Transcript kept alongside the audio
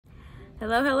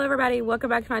Hello everybody,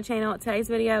 welcome back to my channel. Today's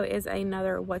video is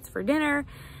another what's for dinner.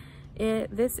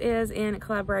 This is in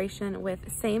collaboration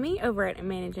with Sammy over at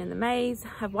Managing the Maze.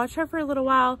 I've watched her for a little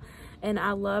while and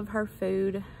I love her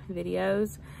food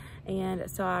videos, and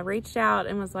so I reached out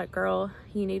and was like, girl,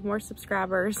 you need more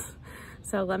subscribers,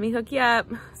 so let me hook you up.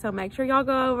 So make sure y'all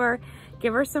go over,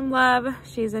 give her some love.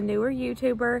 She's a newer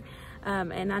YouTuber,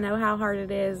 and I know how hard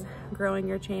it is growing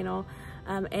your channel.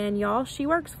 And y'all, she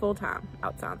works full-time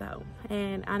outside the home,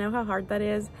 and I know how hard that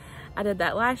is. I did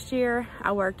that last year.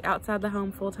 I worked outside the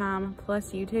home full-time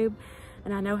plus YouTube,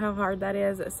 and I know how hard that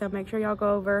is. So make sure y'all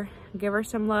go over, give her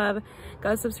some love,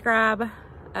 go subscribe,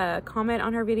 comment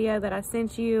on her video that I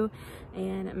sent you,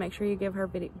 and make sure you give her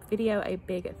video a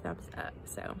big thumbs up.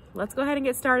 So let's go ahead and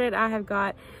get started. I have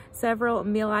got several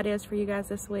meal ideas for you guys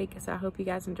this week, so I hope you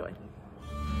guys enjoy.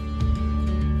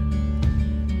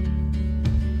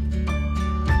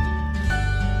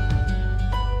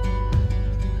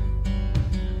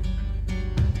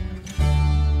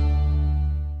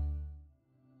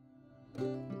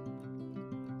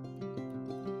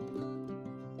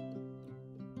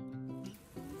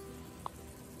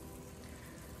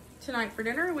 Tonight for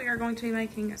dinner, we are going to be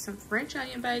making some French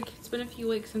onion bake. It's been a few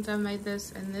weeks since I've made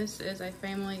this, and this is a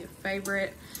family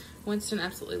favorite. Winston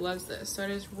absolutely loves this. So it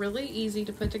is really easy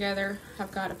to put together.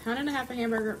 I've got 1.5 pounds of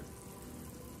hamburger.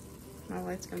 My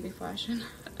light's gonna be flashing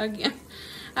again.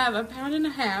 I have 1.5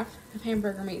 pounds of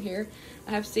hamburger meat here.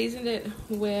 I have seasoned it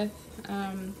with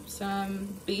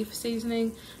some beef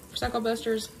seasoning for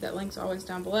SuckleBusters. That link's always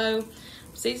down below.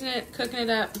 Season it, cooking it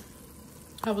up.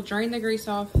 I will drain the grease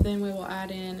off, then we will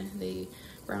add in the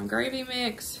brown gravy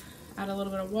mix, add a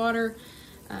little bit of water,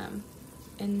 and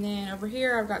then over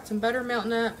here I've got some butter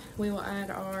melting up. We will add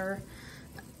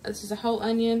this is a whole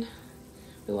onion.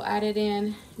 We will add it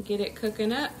in, get it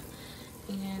cooking up,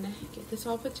 and get this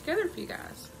all put together for you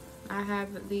guys. I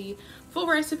have the full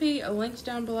recipe linked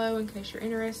down below in case you're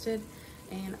interested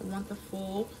and want the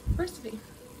full recipe.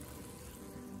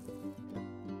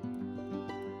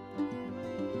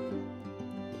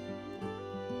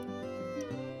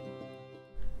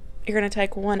 You're going to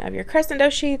take one of your crescent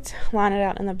dough sheets, line it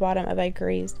out in the bottom of a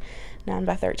greased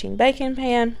 9x13 baking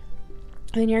pan.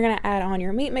 Then you're going to add on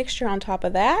your meat mixture on top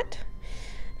of that.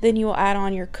 Then you will add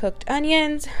on your cooked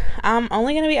onions. I'm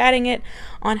only going to be adding it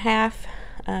on half.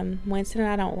 Winston and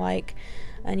I don't like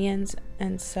onions,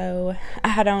 and so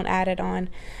I don't add it on.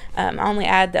 I only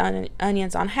add the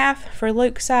onions on half for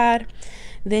Luke's side.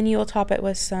 Then you will top it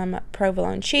with some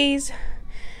provolone cheese.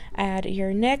 Add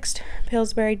your next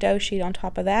Pillsbury dough sheet on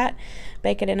top of that.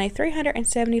 Bake it in a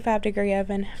 375-degree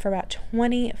oven for about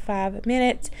 25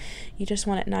 minutes. You just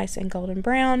want it nice and golden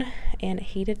brown and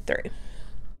heated through.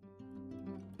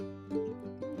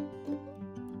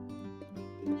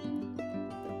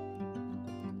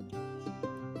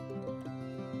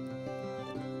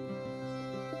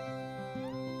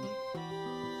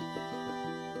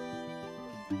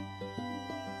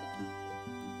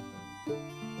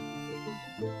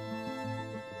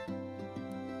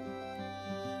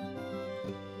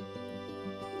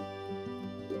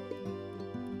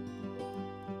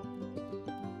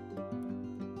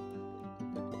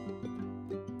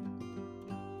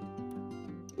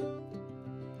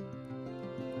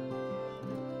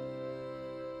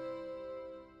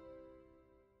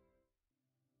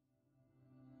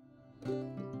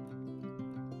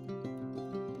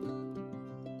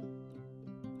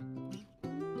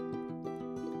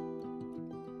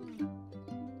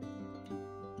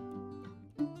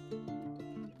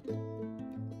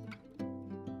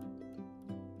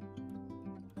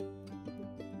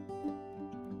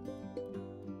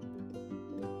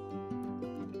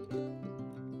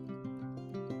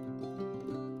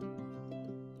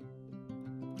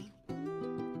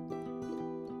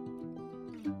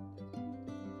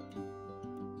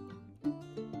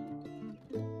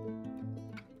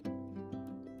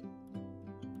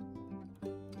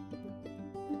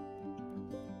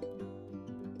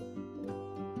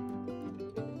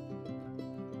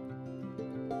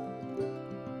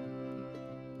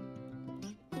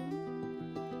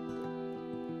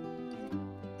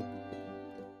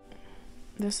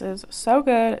 This is so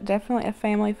good, definitely a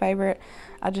family favorite.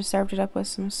 I just served it up with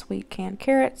some sweet canned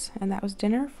carrots, and that was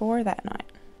dinner for that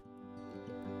night.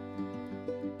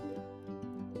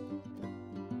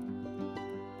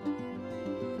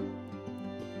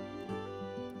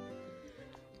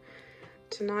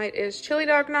 Tonight is chili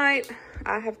dog night.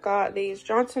 I have got these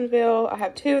Johnsonville. I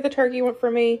have 2 of the turkey one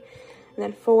for me, and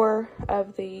then 4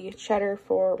 of the cheddar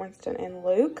for Winston and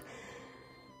Luke.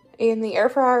 In the air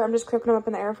fryer, I'm just cooking them up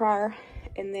in the air fryer.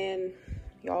 And then,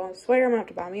 y'all, I swear I'm gonna have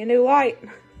to buy me a new light.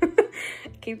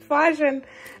 Keep flashing.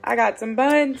 I got some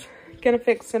buns. Gonna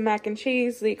fix some mac and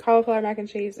cheese. The cauliflower mac and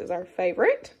cheese is our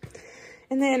favorite.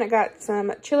 And then I got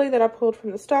some chili that I pulled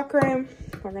from the stock room.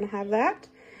 We're gonna have that.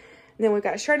 And then we've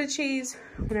got shredded cheese.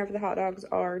 Whenever the hot dogs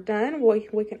are done,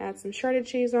 we can add some shredded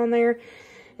cheese on there.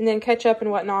 And then ketchup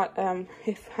and whatnot.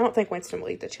 If I don't think Winston will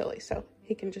eat the chili, so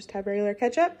he can just have regular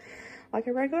ketchup like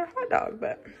a regular hot dog.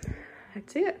 But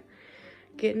that's it.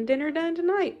 Getting dinner done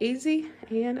tonight. Easy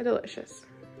and delicious.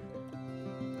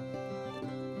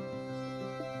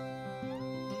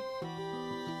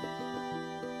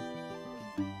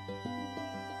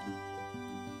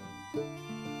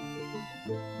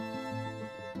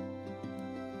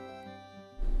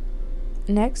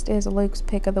 Next is Luke's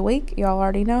pick of the week. Y'all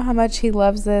already know how much he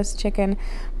loves this chicken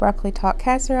broccoli tot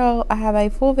casserole. I have a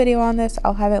full video on this.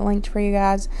 I'll have it linked for you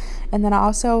guys. And then I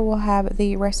also will have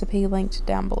the recipe linked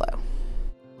down below.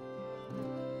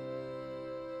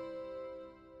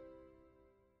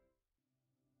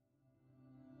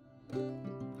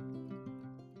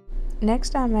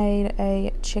 Next, I made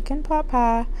a chicken pot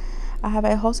pie. I have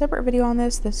a whole separate video on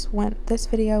this. This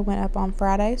video went up on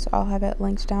Friday, so I'll have it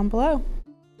linked down below.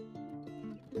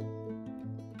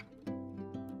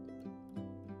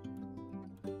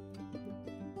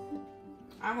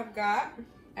 I have got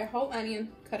a whole onion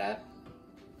cut up.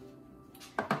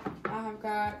 I have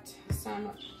got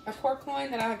a pork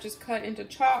loin that I have just cut into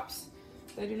chops.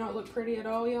 They do not look pretty at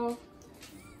all, y'all.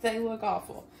 They look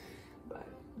awful, but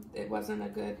it wasn't a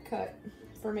good cut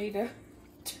for me to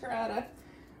try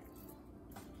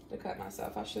to cut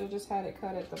myself. I should have just had it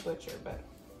cut at the butcher, but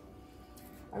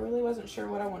I really wasn't sure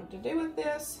what I wanted to do with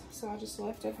this, so I just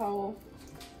left it whole.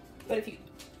 But if you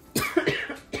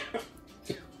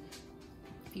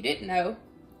if you didn't know,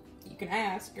 you can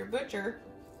ask your butcher.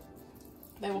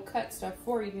 They will cut stuff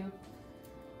for you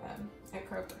at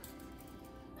Kroger.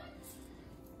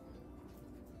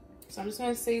 So I'm just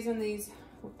going to season these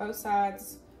both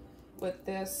sides with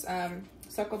this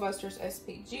SuckleBusters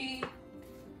SPG.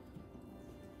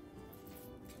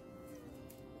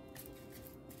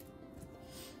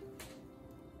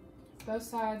 Both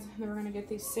sides, then we're going to get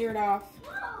these seared off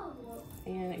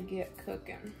and get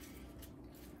cooking.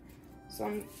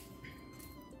 So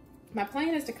my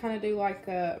plan is to kind of do like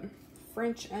a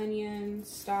French onion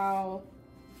style.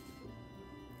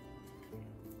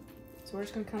 So we're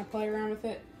just going to kind of play around with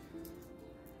it,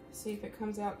 see if it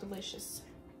comes out delicious.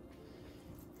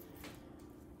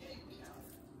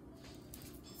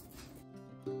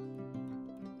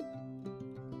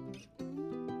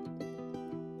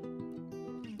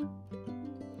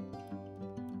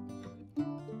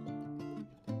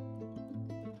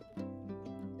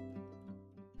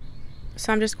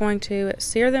 So I'm just going to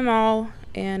sear them all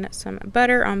in some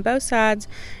butter on both sides.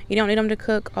 You don't need them to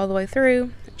cook all the way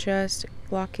through, just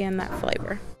lock in that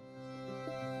flavor.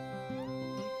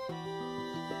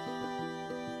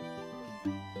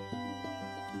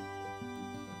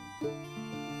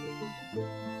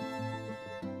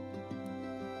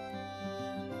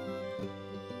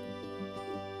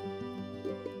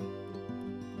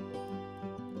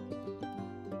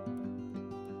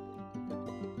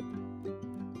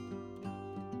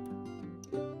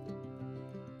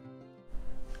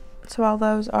 So while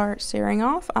those are searing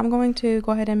off, I'm going to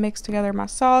go ahead and mix together my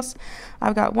sauce.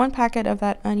 I've got 1 packet of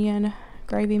that onion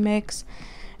gravy mix,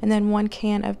 and then 1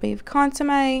 can of beef consomme,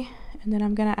 and then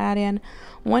I'm going to add in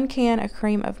 1 can of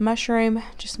cream of mushroom.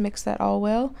 Just mix that all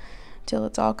well till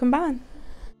it's all combined.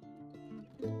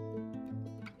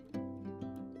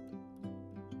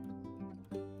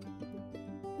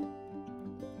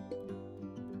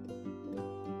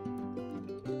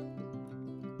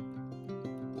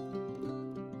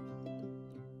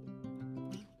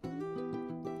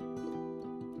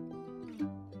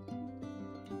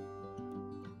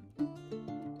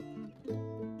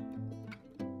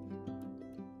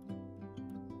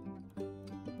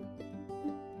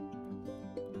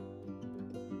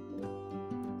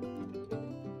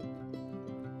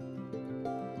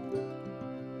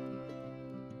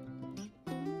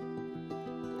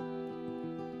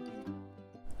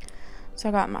 So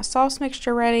I got my sauce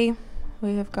mixture ready.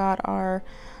 We have got our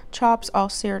chops all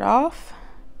seared off.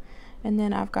 And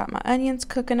then I've got my onions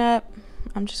cooking up.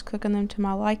 I'm just cooking them to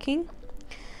my liking.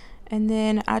 And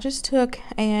then I just took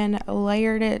and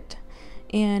layered it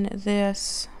in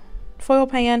this foil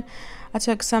pan. I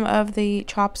took some of the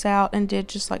chops out and did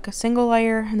just like a single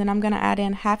layer. And then I'm going to add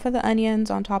in half of the onions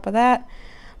on top of that.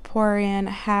 Pour in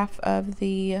half of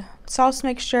the sauce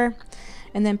mixture.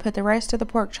 And then put the rest of the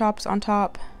pork chops on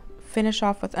top. Finish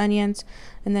off with onions,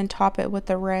 and then top it with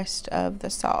the rest of the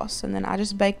sauce. And then I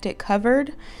just baked it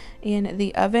covered in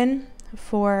the oven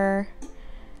for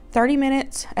 30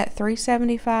 minutes at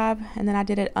 375, and then I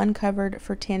did it uncovered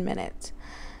for 10 minutes.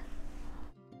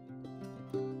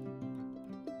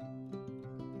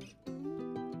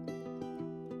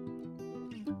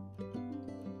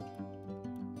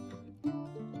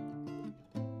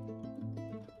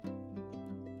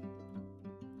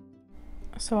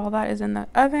 So all that is in the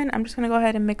oven. I'm just going to go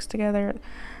ahead and mix together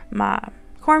my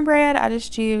cornbread. I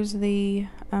just use the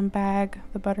bag,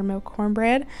 the buttermilk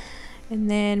cornbread, and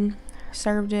then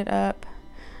served it up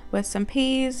with some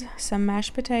peas, some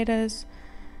mashed potatoes,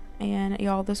 and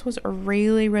y'all, this was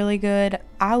really, really good.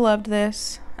 I loved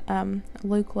this.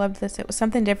 Luke loved this. It was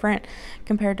something different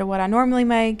compared to what I normally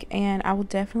make, and I will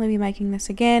definitely be making this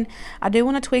again. I do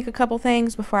want to tweak a couple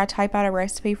things before I type out a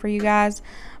recipe for you guys,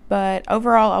 but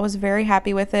overall I was very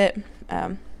happy with it.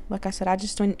 Like I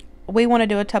said, we want to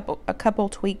do a couple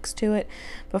tweaks to it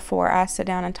before I sit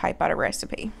down and type out a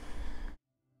recipe.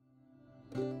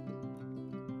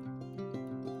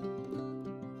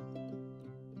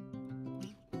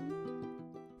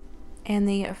 And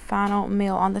the final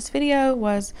meal on this video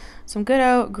was some good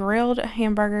old grilled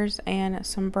hamburgers and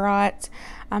some brats.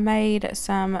 I made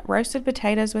some roasted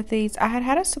potatoes with these. I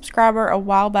had a subscriber a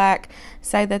while back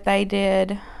say that they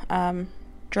did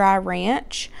dry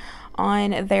ranch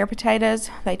on their potatoes.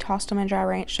 They tossed them in dry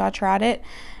ranch, so I tried it,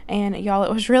 and y'all,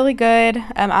 it was really good.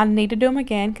 I need to do them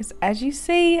again because, as you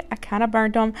see, I kind of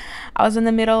burnt them. I was in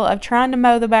the middle of trying to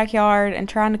mow the backyard and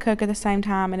trying to cook at the same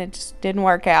time, and it just didn't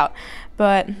work out.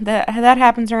 But that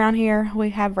happens around here. We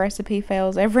have recipe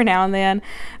fails every now and then,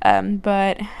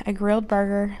 but a grilled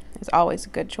burger is always a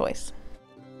good choice.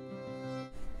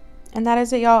 And that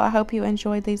is it, y'all. I hope you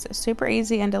enjoyed these super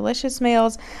easy and delicious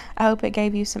meals. I hope it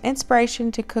gave you some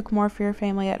inspiration to cook more for your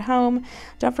family at home.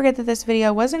 Don't forget that this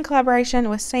video was in collaboration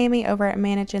with Sammy over at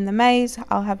Managing the Maze.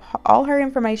 I'll have all her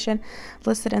information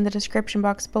listed in the description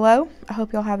box below. I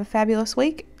hope y'all have a fabulous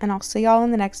week, and I'll see y'all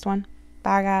in the next one.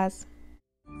 Bye, guys.